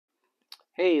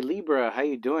Hey Libra, how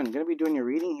you doing? Going to be doing your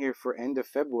reading here for end of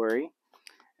February,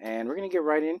 and we're going to get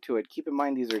right into it. Keep in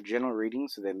mind these are general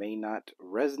readings, so they may not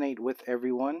resonate with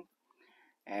everyone.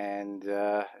 And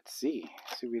let's see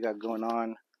what we got going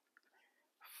on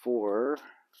for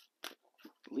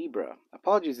Libra.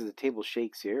 Apologies if the table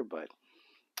shakes here, but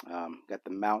got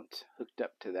the mount hooked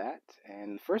up to that.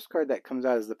 And the first card that comes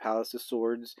out is the Palace of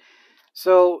Swords.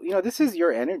 So this is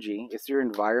your energy. It's your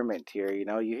environment here.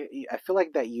 I feel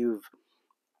like that you've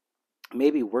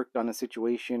maybe worked on a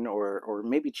situation or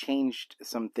maybe changed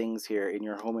some things here in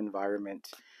your home environment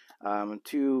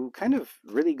to kind of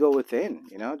really go within,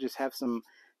 just have some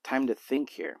time to think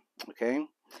here. Okay.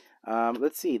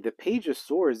 Let's see, the Page of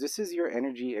Swords, this is your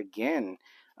energy again,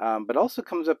 but also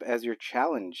comes up as your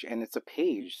challenge, and it's a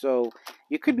page. So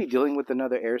you could be dealing with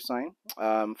another air sign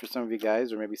for some of you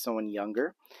guys, or maybe someone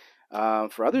younger.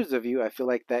 For others of you, I feel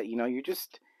like that,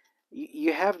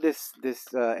 you have this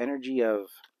energy of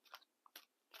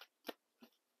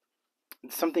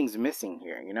something's missing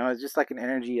here. It's just like an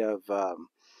energy of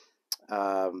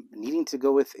needing to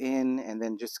go within and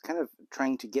then just kind of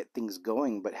trying to get things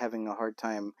going, but having a hard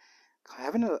time,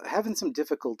 having some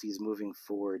difficulties moving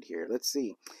forward here. Let's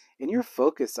see. In your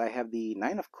focus, I have the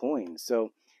Nine of Coins. So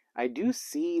I do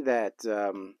see that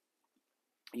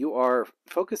you are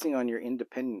focusing on your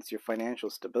independence, your financial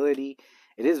stability.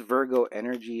 It is Virgo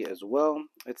energy as well.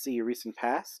 Let's see your recent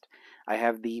past. I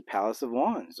have the Palace of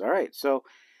Wands. All right. So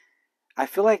I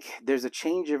feel like there's a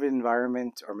change of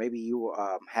environment, or maybe you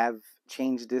have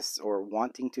changed this or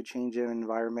wanting to change an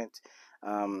environment.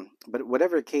 But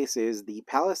whatever the case is, the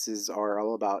palaces are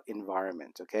all about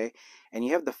environment, okay? And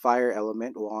you have the fire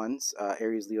element, wands,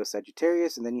 Aries, Leo,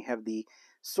 Sagittarius, and then you have the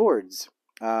swords.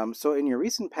 So in your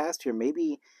recent past here,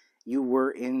 maybe you were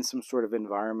in some sort of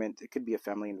environment. It could be a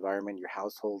family environment, your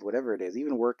household, whatever it is,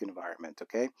 even work environment,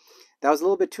 okay? That was a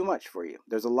little bit too much for you.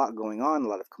 There's a lot going on, a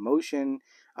lot of commotion.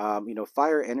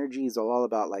 Fire energy is all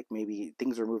about like maybe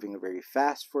things are moving very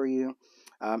fast for you,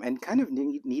 and kind of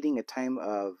needing a time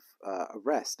of a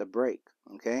rest, a break.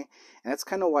 Okay, and that's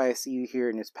kind of why I see you here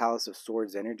in this Palace of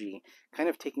Swords energy, kind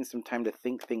of taking some time to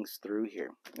think things through here.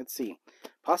 Let's see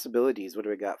possibilities. What do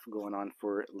we got for going on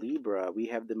for Libra? We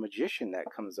have the Magician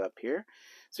that comes up here,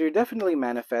 so you're definitely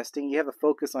manifesting. You have a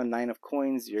focus on Nine of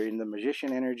Coins. You're in the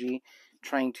Magician energy,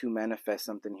 trying to manifest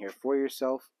something here for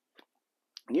yourself.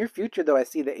 Near future, though, I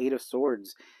see the Eight of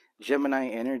Swords, Gemini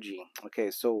energy. Okay,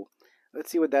 so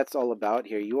let's see what that's all about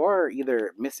here. You are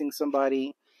either missing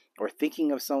somebody or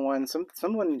thinking of someone,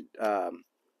 someone,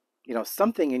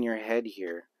 something in your head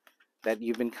here that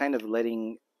you've been kind of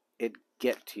letting it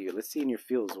get to you. Let's see in your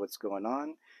feels what's going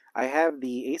on. I have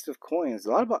the Ace of Coins.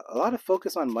 A lot of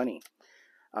focus on money.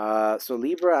 So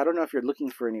Libra, I don't know if you're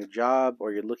looking for a new job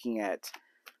or you're looking at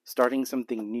starting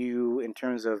something new in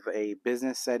terms of a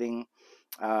business setting,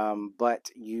 but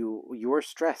you're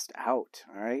stressed out.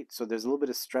 All right, so there's a little bit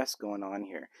of stress going on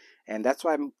here, and that's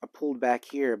why I pulled back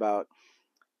here about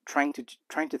trying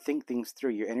to think things through.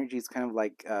 Your energy is kind of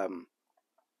like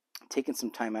taking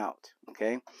some time out,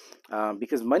 okay?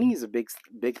 Because money is a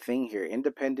big thing here.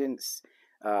 Independence,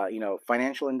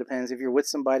 financial independence. If you're with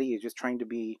somebody, you're just trying to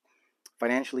be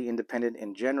financially independent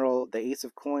in general. The Ace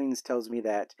of Coins tells me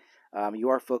that you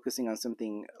are focusing on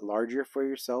something larger for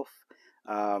yourself.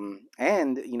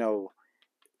 And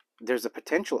there's a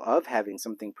potential of having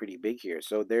something pretty big here.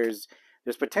 So there's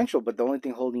potential, but the only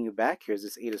thing holding you back here is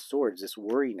this Eight of Swords, this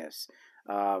worriness.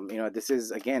 This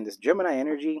is again this Gemini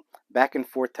energy, back and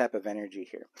forth type of energy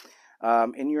here.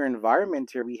 In your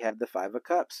environment here, we have the Five of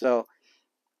Cups. So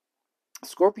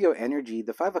Scorpio energy,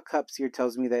 the Five of Cups here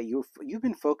tells me that you've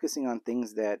been focusing on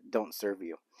things that don't serve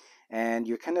you, and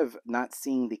you're kind of not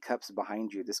seeing the cups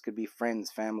behind you. This could be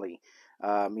friends, family,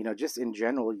 just in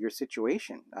general your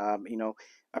situation.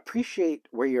 Appreciate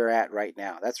where you're at right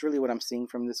now. That's really what I'm seeing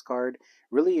from this card.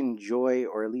 Really enjoy,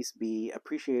 or at least be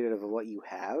appreciative of what you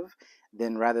have,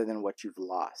 then rather than what you've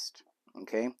lost.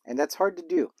 Okay, and that's hard to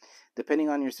do depending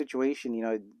on your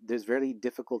situation. There's very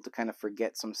difficult to kind of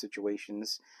forget some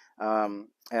situations,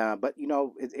 but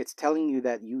it's telling you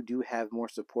that you do have more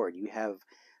support. You have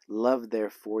love there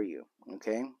for you.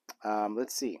 Okay,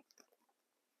 let's see.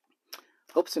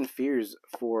 Hopes and fears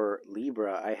for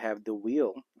Libra. I have the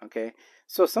Wheel. Okay,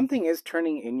 so something is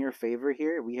turning in your favor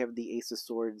here. We have the Ace of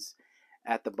Swords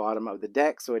at the bottom of the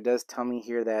deck, so it does tell me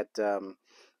here that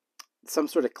some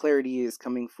sort of clarity is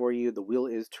coming for you. The wheel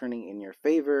is turning in your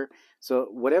favor. So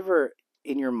whatever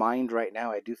in your mind right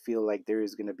now, I do feel like there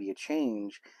is going to be a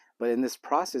change. But in this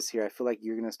process here, I feel like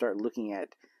you're going to start looking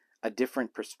at a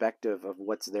different perspective of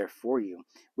what's there for you,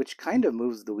 which kind of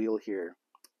moves the wheel here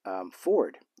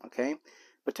forward. Okay,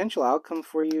 potential outcome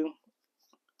for you.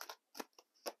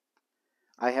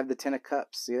 I have the Ten of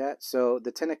Cups. See that? So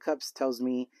the Ten of Cups tells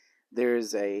me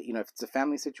there's a, if it's a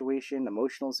family situation,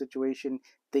 emotional situation,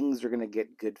 things are going to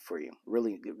get good for you.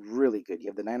 Really good, really good. You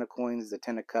have the Nine of Coins, the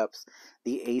Ten of Cups,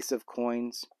 the Ace of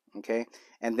Coins. Okay.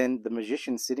 And then the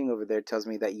Magician sitting over there tells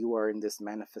me that you are in this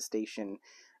manifestation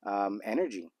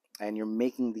energy and you're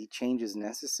making the changes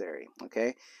necessary.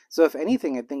 Okay. So, if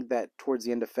anything, I think that towards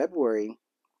the end of February,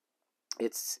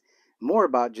 it's more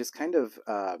about just kind of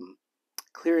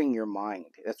clearing your mind.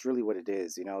 That's really what it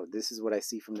is. This is what I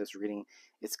see from this reading.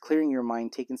 It's clearing your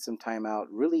mind, taking some time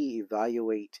out, really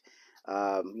evaluate,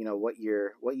 what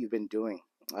you've been doing.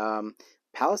 Um,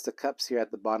 Palace of Cups here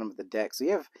at the bottom of the deck. So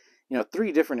you have,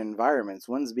 three different environments.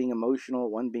 One's being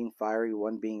emotional, one being fiery,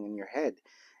 one being in your head.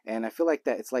 And I feel like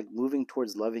that it's like moving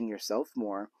towards loving yourself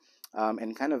more,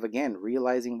 and kind of again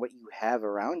realizing what you have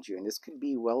around you. And this could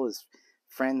be well as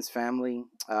friends, family,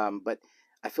 but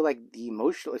I feel like the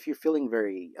emotional, if you're feeling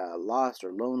very lost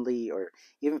or lonely, or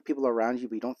even people around you,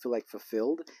 but you don't feel like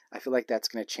fulfilled, I feel like that's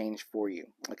going to change for you.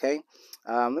 Okay.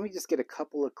 Let me just get a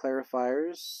couple of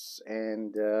clarifiers.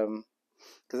 And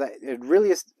because it really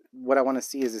is what I want to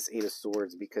see is this Eight of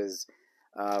Swords, because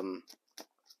um,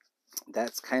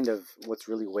 that's kind of what's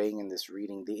really weighing in this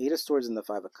reading. The Eight of Swords and the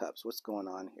Five of Cups. What's going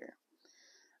on here?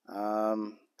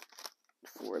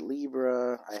 For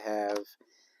Libra, I have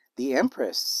the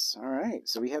Empress. All right.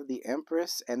 So we have the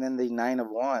Empress and then the Nine of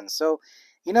Wands. So,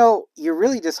 you're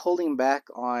really just holding back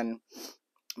on,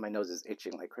 my nose is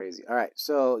itching like crazy. All right.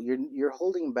 So you're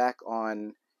holding back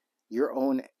on your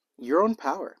own your own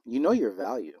power. You know your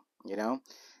value, you know?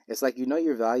 It's like you know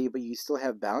your value, but you still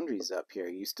have boundaries up here.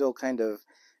 You still kind of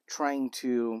trying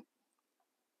to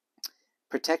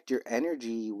protect your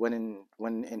energy when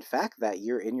in fact that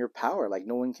you're in your power, like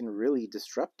no one can really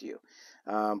disrupt you,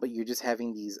 but you're just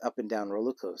having these up and down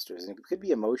roller coasters, and it could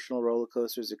be emotional roller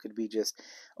coasters, it could be just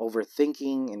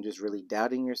overthinking and just really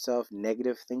doubting yourself,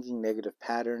 negative thinking, negative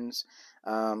patterns,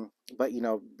 but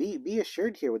be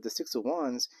assured here with the Six of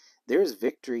Wands, there's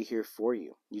victory here for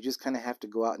you. You just kind of have to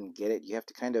go out and get it. You have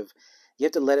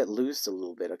to let it loose a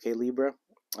little bit, okay, Libra?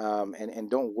 And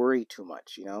don't worry too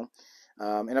much,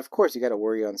 and of course, you got to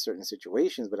worry on certain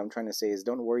situations. But I'm trying to say is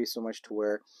don't worry so much to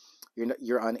where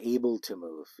you're unable to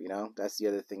move. That's the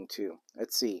other thing too.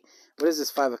 Let's see, what is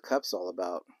this Five of Cups all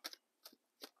about?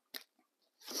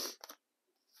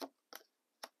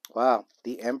 Wow,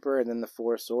 the Emperor and then the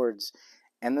Four of Swords,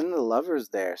 and then the Lovers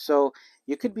there. So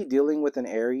you could be dealing with an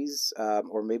Aries,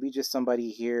 or maybe just somebody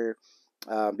here,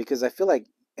 because I feel like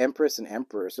Empress and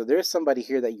Emperor. So there's somebody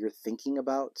here that you're thinking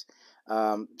about,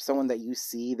 someone that you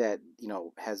see that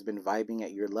has been vibing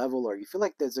at your level, or you feel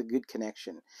like there's a good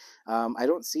connection. I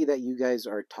don't see that you guys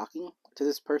are talking to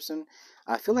this person.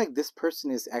 I feel like this person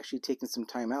is actually taking some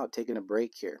time out, taking a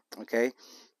break here. Okay,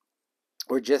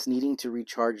 or just needing to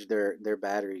recharge their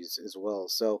batteries as well.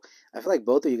 So I feel like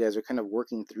both of you guys are kind of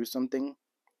working through something.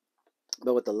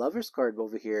 But with the Lovers card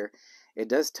over here, it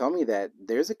does tell me that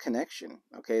there's a connection.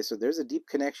 Okay, so there's a deep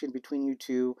connection between you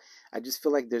two. I just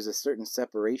feel like there's a certain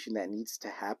separation that needs to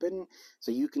happen.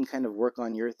 So you can kind of work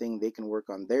on your thing, they can work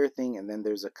on their thing, and then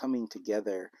there's a coming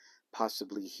together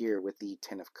possibly here with the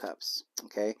Ten of Cups.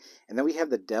 Okay, and then we have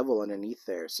the Devil underneath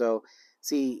there. So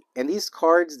see, and these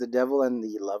cards, the Devil and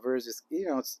the Lovers, is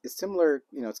it's similar.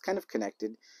 It's kind of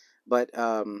connected, but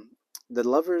the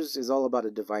Lovers is all about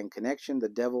a divine connection. The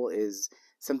Devil is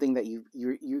something that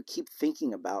you keep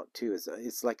thinking about too.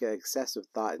 It's like an excessive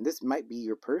thought, and this might be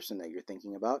your person that you're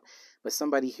thinking about, but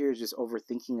somebody here is just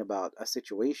overthinking about a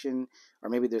situation,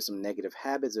 or maybe there's some negative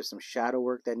habits, there's some shadow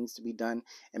work that needs to be done,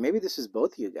 and maybe this is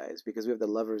both of you guys, because we have the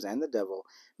Lovers and the Devil.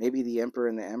 Maybe the Emperor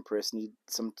and the Empress need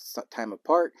some time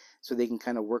apart so they can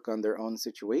kind of work on their own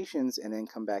situations and then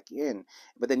come back in.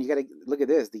 But then you got to look at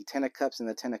this, the Ten of Cups and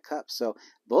the Ten of Cups. So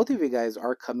both of you guys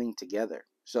are coming together.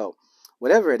 So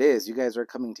whatever it is, you guys are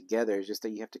coming together. It's just that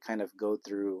you have to kind of go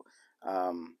through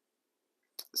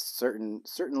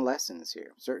certain lessons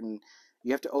here.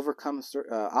 You have to overcome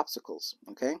obstacles.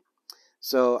 Okay,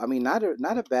 so I mean, not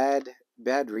a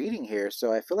bad reading here.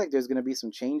 So I feel like there's going to be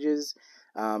some changes.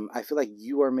 I feel like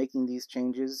you are making these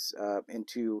changes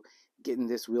into getting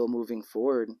this wheel moving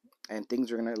forward, and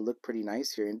things are going to look pretty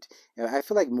nice here. And I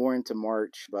feel like more into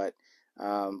March, but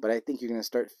I think you're going to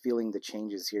start feeling the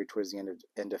changes here towards the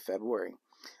end of February.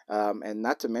 And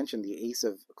not to mention the Ace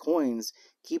of Coins.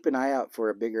 Keep an eye out for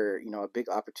a big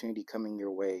opportunity coming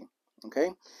your way.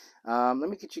 Okay. Let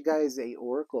me get you guys a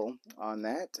oracle on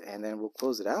that, and then we'll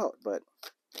close it out. But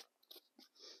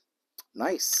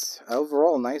nice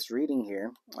overall, nice reading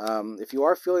here. If you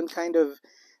are feeling kind of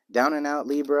down and out,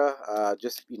 Libra,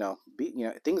 just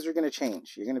things are going to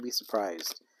change. You're going to be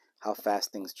surprised. how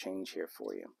fast things change here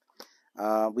for you.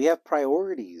 We have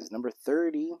priorities. Number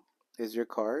 30 is your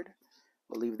card.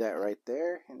 We'll leave that right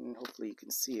there, and hopefully you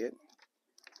can see it.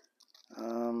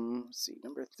 Let's see,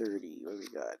 number 30, what do we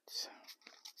got?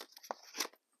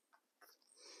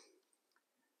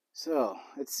 So,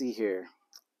 let's see here.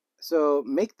 So,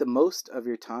 make the most of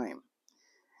your time.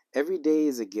 Every day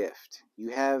is a gift. You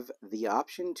have the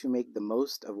option to make the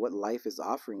most of what life is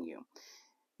offering you.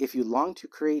 If you long to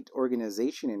create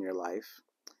organization in your life,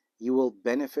 you will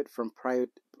benefit from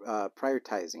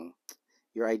prioritizing.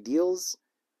 Your ideals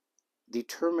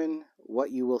determine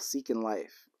what you will seek in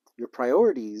life. Your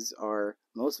priorities are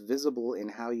most visible in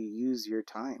how you use your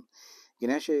time.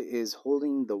 Ganesha is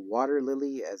holding the water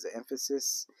lily as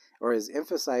emphasis, or as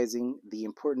emphasizing the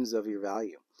importance of your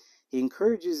value. He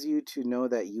encourages you to know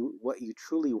that what you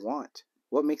truly want,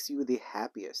 what makes you the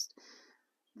happiest.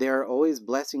 There are always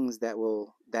blessings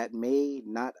that may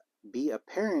not be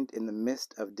apparent in the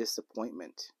midst of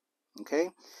disappointment.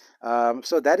 Okay,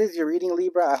 so that is your reading,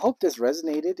 Libra. I hope this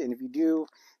resonated, and if you do,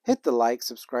 hit the like,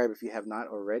 subscribe if you have not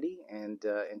already, and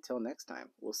until next time,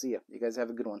 we'll see you. You guys have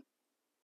a good one.